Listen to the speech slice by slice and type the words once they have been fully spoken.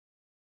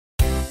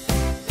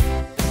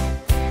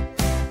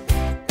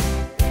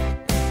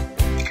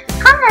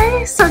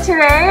Hi! So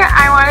today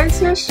I wanted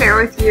to share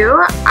with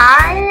you,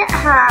 I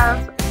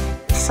have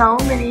so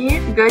many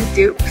good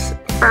dupes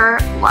for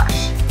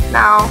Lush.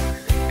 Now,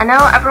 I know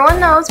everyone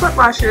knows what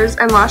Lush is,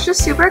 and Lush is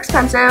super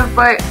expensive,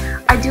 but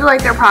I do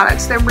like their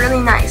products. They're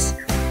really nice.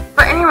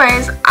 But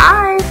anyways,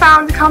 I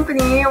found a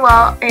company,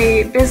 well,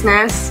 a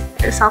business,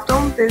 a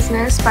self-owned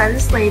business by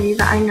this lady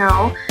that I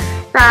know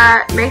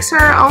that makes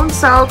her own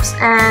soaps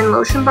and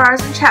lotion bars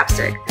and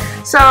chapstick.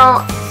 So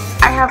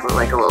I have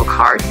like a little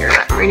card here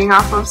that I'm reading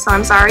off of, so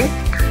I'm sorry.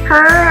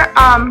 Her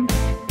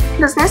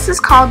business is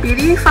called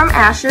Beauty from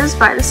Ashes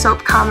by the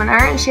Soap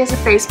Commoner, and she has a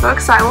Facebook,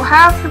 so I will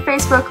have her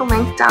Facebook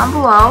linked down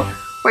below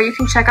where you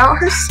can check out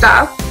her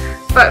stuff.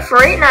 But for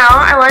right now,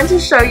 I wanted to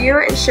show you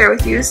and share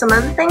with you some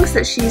of the things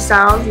that she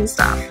sells and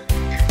stuff.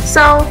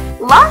 So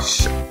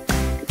Lush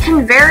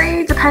can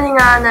vary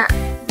depending on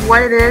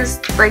what it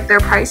is, like their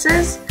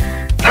prices.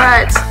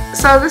 But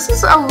so this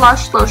is a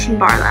Lush lotion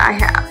bar that I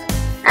have.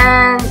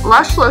 And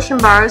Lush lotion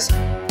bars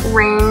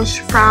range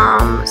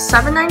from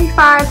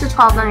 $7.95 to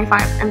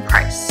 $12.95 in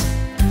price.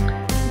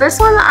 This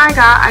one that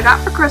I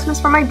got for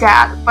Christmas for my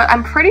dad, but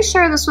I'm pretty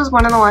sure this was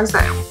one of the ones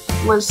that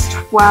was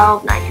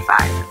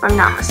 $12.95 if I'm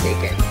not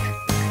mistaken.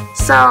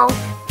 So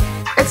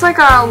it's like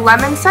a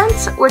lemon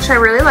scent, which I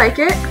really like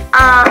it.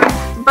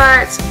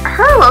 But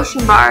her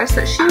lotion bars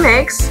that she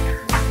makes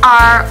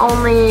are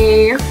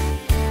only,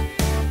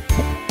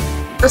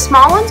 the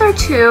small ones are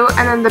 2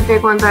 and then the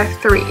big ones are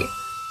 3.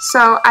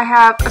 So I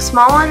have a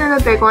small one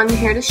and a big one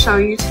here to show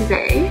you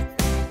today.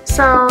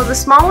 So the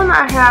small one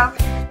that I have,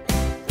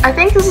 I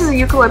think this is a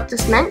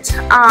eucalyptus mint.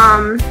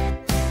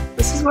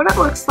 This is what it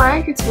looks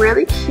like. It's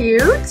really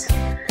cute.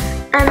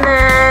 And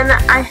then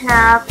I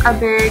have a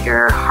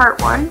bigger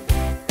heart one.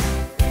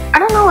 I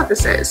don't know what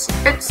this is.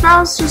 It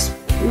smells just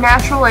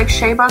natural, like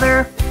shea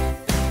butter.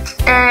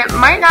 It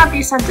might not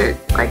be scented,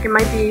 like it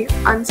might be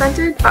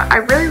unscented, but I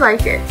really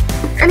like it.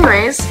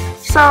 Anyways,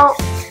 so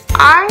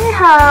I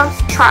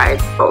have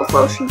tried both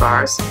lotion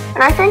bars,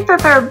 and I think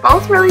that they're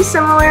both really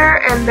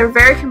similar and they're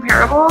very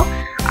comparable.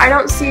 I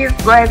don't see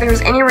like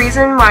there's any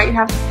reason why you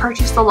have to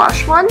purchase the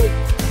Lush one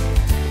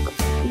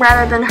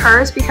rather than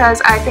hers,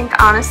 because I think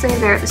honestly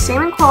they're the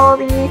same in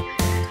quality,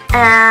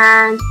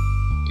 and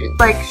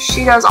like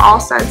she does all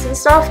scents and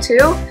stuff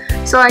too.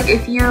 So like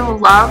if you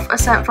love a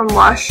scent from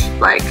Lush,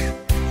 like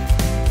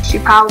she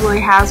probably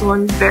has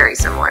one very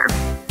similar.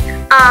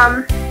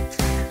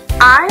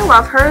 I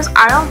love hers.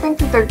 I don't think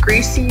that they're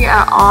greasy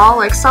at all.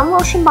 Like some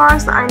lotion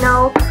bars that I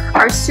know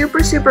are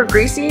super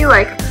greasy,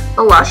 like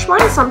the Lush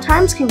one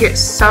sometimes can get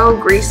so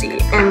greasy,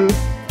 and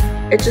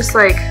it just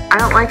like, I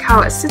don't like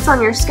how it sits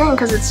on your skin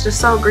because it's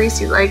just so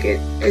greasy. Like it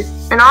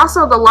and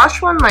also the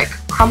Lush one like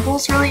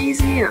crumples really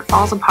easy and it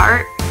falls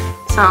apart.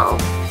 So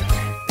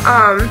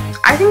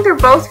I think they're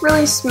both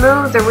really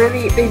smooth.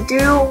 They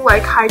do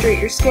like hydrate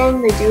your skin.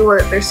 They do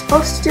what they're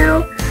supposed to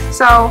do.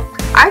 So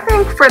I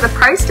think for the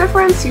price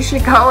difference, you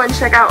should go and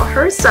check out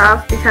her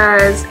stuff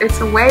because it's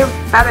way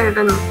better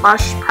than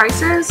Lush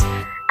prices.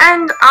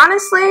 And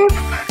honestly,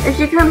 if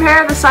you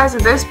compare the size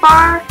of this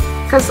bar,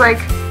 because like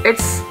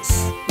it's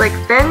like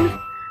thin,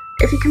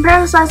 if you compare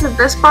the size of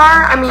this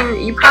bar, I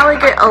mean, you probably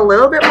get a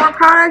little bit more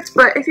product,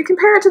 but if you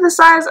compare it to the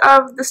size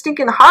of the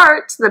stinking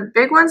hearts, the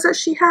big ones that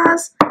she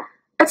has,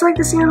 it's like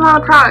the same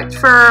amount of product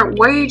for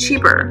way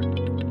cheaper.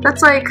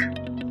 That's like,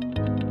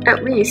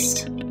 at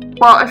least,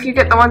 well, if you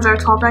get the ones that are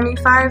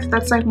 $12.95,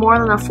 that's like more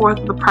than 1/4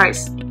 of the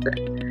price.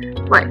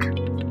 Like,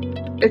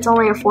 it's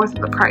only 1/4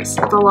 of the price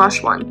of the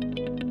Lush one.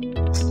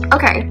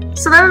 Okay,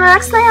 so then the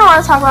next thing I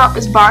want to talk about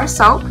is bar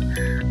soap.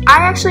 I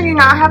actually do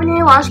not have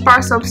any Lush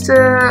bar soaps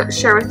to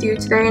share with you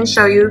today and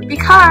show you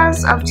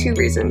because of 2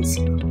 reasons.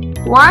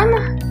 One,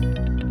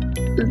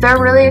 they're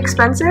really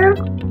expensive,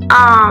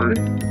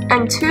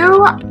 and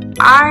 2,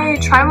 I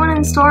tried one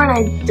in store and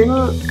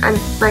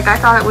I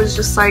thought it was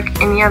just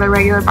like any other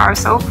regular bar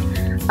soap.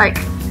 Like,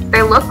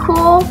 they look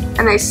cool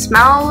and they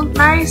smell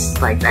nice.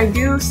 Like I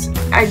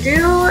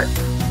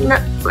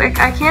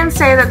can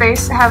say that they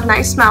have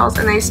nice smells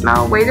and they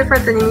smell way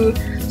different than any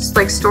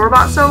like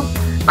store-bought soap.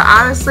 But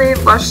honestly,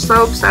 Lush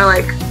soaps are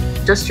like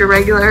just your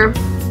regular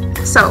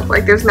soap.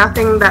 Like there's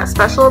nothing that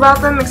special about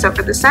them except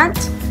for the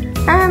scent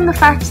and the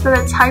fact that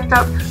it's hyped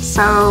up,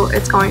 so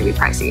it's going to be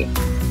pricey.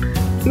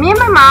 Me and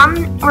my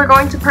mom were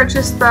going to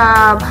purchase the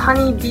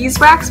honey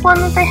beeswax one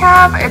that they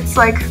have. It's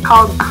like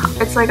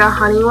a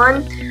honey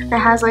one. It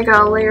has like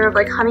a layer of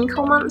like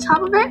honeycomb on the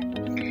top of it.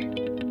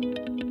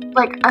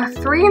 Like a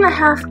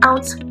 3.5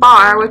 ounce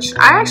bar, which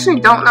I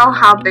actually don't know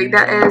how big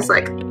that is.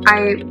 Like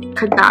I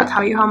could not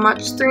tell you how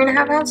much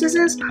 3.5 ounces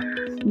is,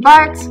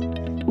 but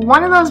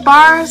one of those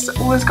bars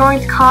was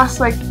going to cost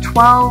like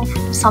 12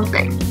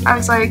 something. I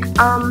was like,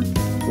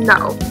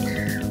 no.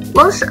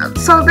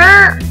 So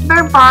they're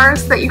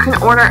bars that you can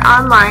order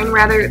online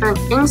rather than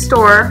in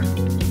store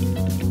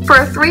for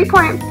a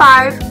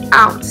 3.5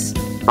 ounce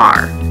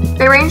bar.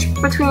 They range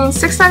between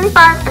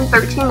 $6.95 and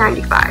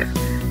 $13.95.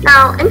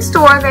 Now, in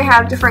store, they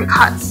have different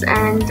cuts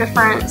and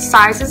different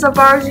sizes of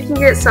bars you can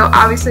get, so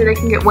obviously they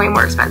can get way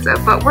more expensive,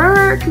 but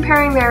we're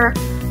comparing their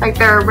like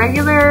their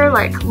regular,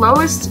 like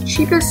lowest,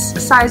 cheapest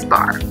size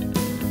bar.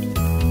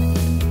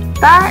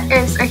 That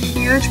is a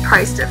huge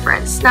price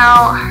difference.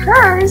 Now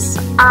hers,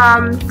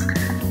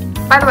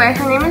 by the way,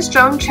 her name is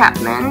Joan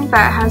Chapman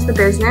that has the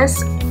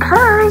business.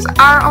 Hers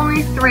are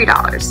only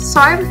 $3. So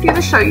I have a few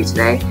to show you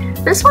today.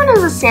 This one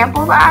is a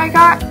sample that I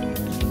got.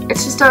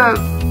 It's just a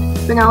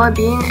vanilla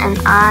bean and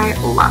I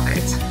love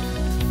it.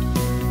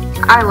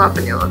 I love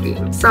vanilla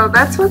bean. So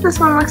that's what this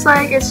one looks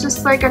like. It's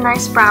just like a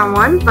nice brown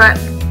one, but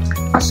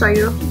I'll show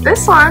you.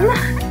 This one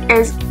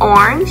is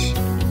orange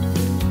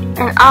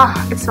and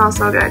it smells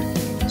so good.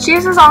 She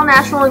uses all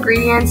natural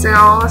ingredients and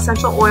all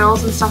essential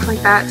oils and stuff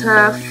like that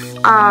to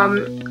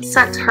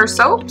scent her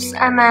soaps,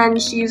 and then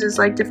she uses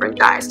like different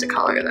dyes to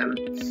color them.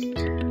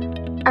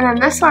 And then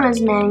this one is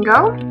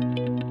mango.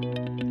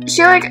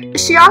 She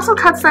also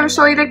cuts them.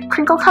 She'll either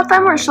crinkle cut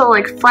them or she'll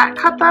like flat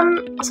cut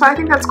them, so I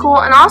think that's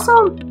cool. And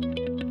also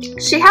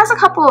she has a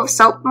couple of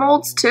soap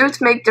molds too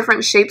to make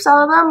different shapes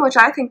out of them, which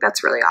I think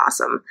that's really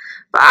awesome.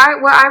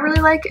 But what I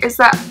really like is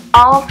that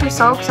all of her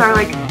soaps are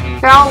like,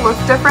 they all look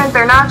different.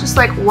 They're not just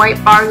like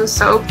white bars of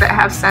soap that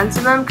have scents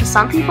in them, because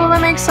some people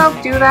that make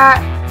soap do that.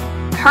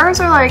 Hers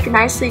are like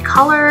nicely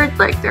colored,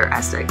 like they're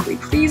aesthetically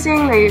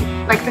pleasing. They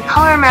like the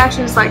color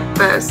matches like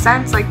the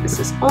scents, like this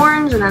is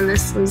orange and then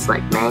this is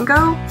like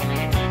mango.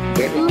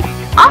 Get me?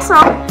 Also,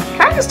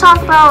 can I just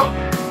talk about,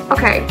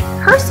 okay,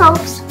 her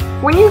soaps,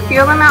 when you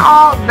feel them at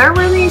all, they're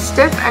really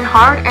stiff and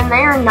hard and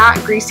they are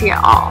not greasy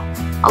at all.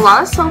 A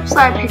lot of soaps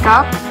that I pick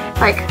up,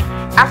 like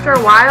after a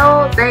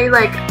while,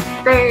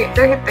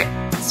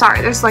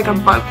 sorry, there's like a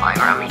bug flying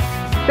around me.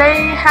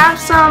 They have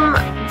some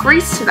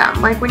grease to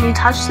them, like when you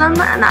touch them,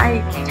 and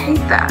I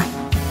hate that.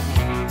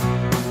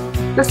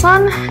 This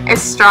one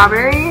is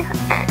strawberry,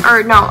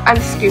 or no,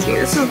 excuse me,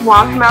 this is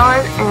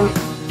watermelon, and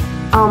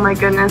oh my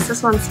goodness,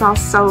 this one smells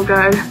so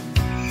good.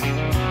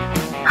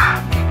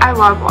 I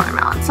love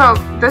watermelon. So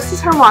this is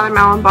her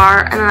watermelon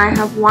bar, and then I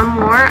have one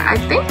more. I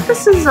think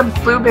this is a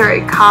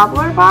blueberry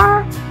cobbler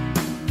bar.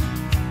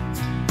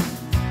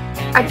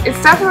 It's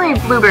definitely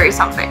blueberry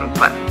something,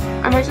 but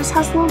and it just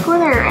has a little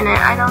glitter in it.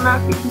 I don't know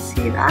if you can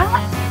see that.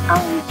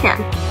 Oh, you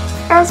can.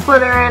 It has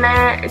glitter in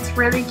it. It's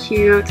really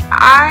cute.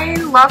 I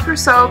love her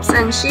soaps,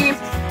 and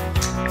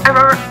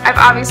I've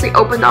obviously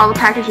opened all the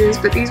packages,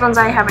 but these ones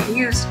I haven't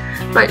used.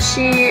 But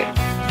she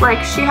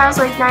has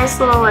like nice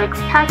little like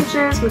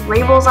packages with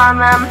labels on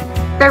them.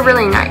 They're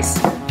really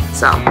nice.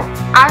 So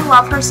I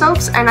love her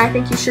soaps, and I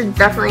think you should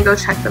definitely go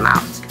check them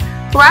out.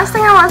 The last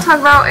thing I want to talk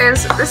about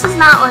is, this is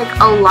not like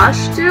a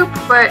Lush dupe,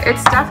 but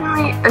it's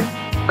definitely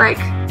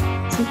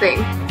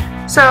something.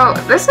 So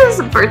this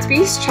is Burt's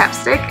Bees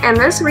chapstick, and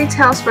this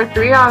retails for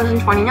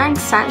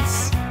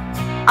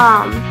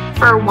 $3.29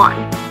 for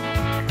one.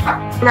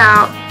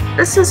 Now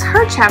this is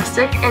her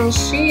chapstick and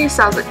she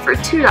sells it for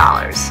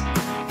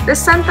 $2. This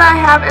scent that I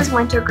have is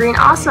wintergreen.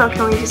 Also,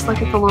 can we just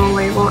look at the little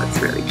label? It's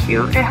really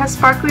cute. It has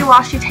sparkly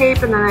washi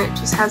tape and then it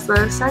just has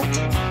the scent.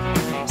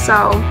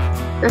 So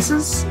this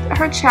is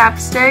her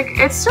chapstick.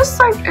 It's just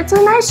like, it's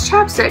a nice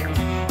chapstick.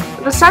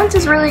 The scent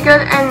is really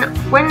good, and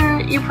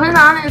when you put it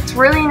on, it's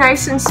really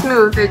nice and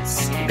smooth.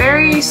 It's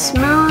very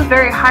smooth,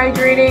 very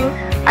hydrating.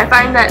 I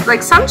find that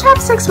like some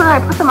chapsticks, when I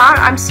put them on,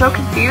 I'm so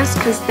confused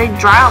because they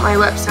dry out my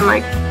lips. I'm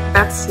like,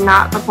 that's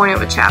not the point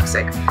of a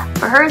chapstick.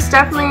 But hers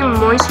definitely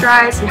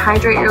moisturize and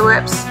hydrate your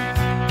lips.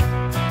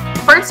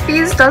 Burt's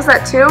Bees does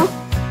that too,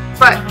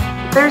 but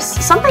there's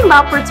something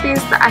about Burt's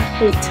Bees that I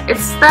hate.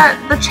 It's that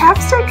the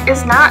chapstick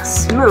is not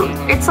smooth.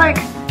 It's like,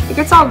 it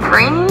gets all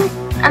grainy,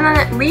 and then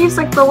it leaves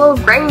like the little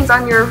grains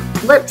on your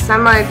lips.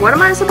 I'm like, what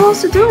am I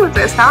supposed to do with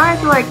this? Now I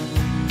have to like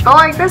go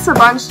like this a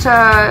bunch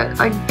to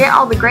like get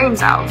all the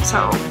grains out.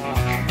 So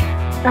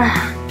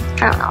I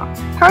don't know.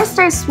 Hers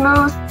stays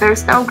smooth.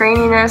 There's no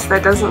graininess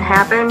that doesn't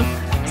happen.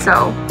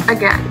 So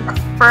again,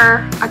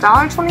 for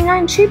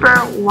 $1.29 cheaper,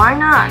 why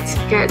not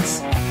get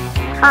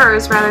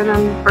hers rather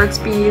than Burt's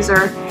Bees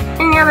or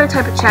any other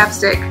type of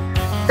chapstick?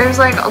 There's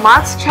like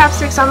lots of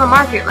chapsticks on the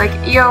market, like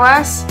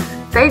EOS.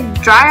 They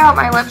dry out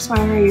my lips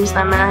whenever I use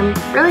them, and I'm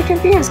really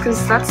confused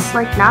because that's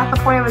like not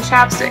the point of a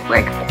chapstick.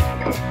 Like,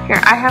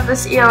 here, I have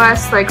this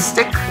EOS like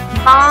stick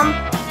balm,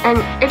 and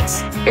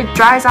it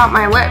dries out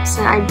my lips,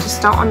 and I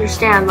just don't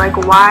understand like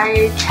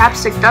why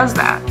chapstick does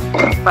that.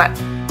 But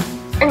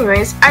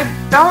anyways, I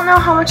don't know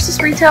how much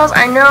this retails.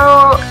 I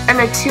know in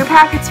a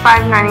 2-pack it's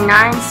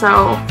 $5.99,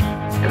 so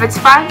if it's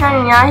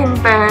 $5.99,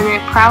 then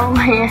it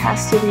probably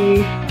has to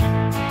be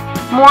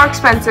more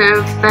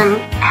expensive than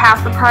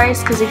half the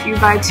price, because if you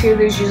buy 2,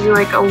 there's usually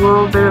like a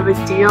little bit of a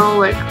deal,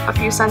 like a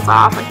few cents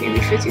off, like maybe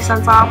 50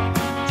 cents off.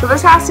 So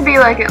this has to be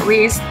like at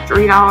least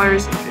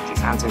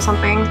 $3.50 or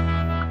something.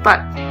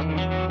 But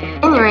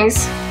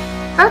anyways,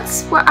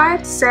 that's what I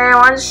have to say. I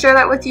wanted to share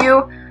that with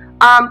you.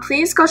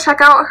 Please go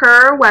check out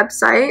her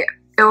website.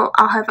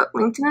 I'll have it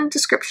linked in the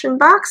description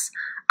box.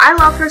 I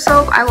love her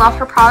soap, I love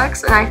her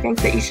products, and I think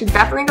that you should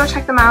definitely go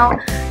check them out,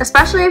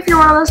 especially if you're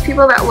one of those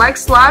people that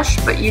likes Lush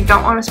but you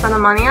don't want to spend the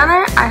money on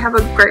it. I have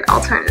a great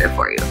alternative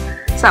for you.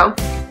 So,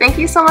 thank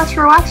you so much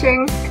for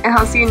watching, and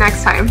I'll see you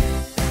next time.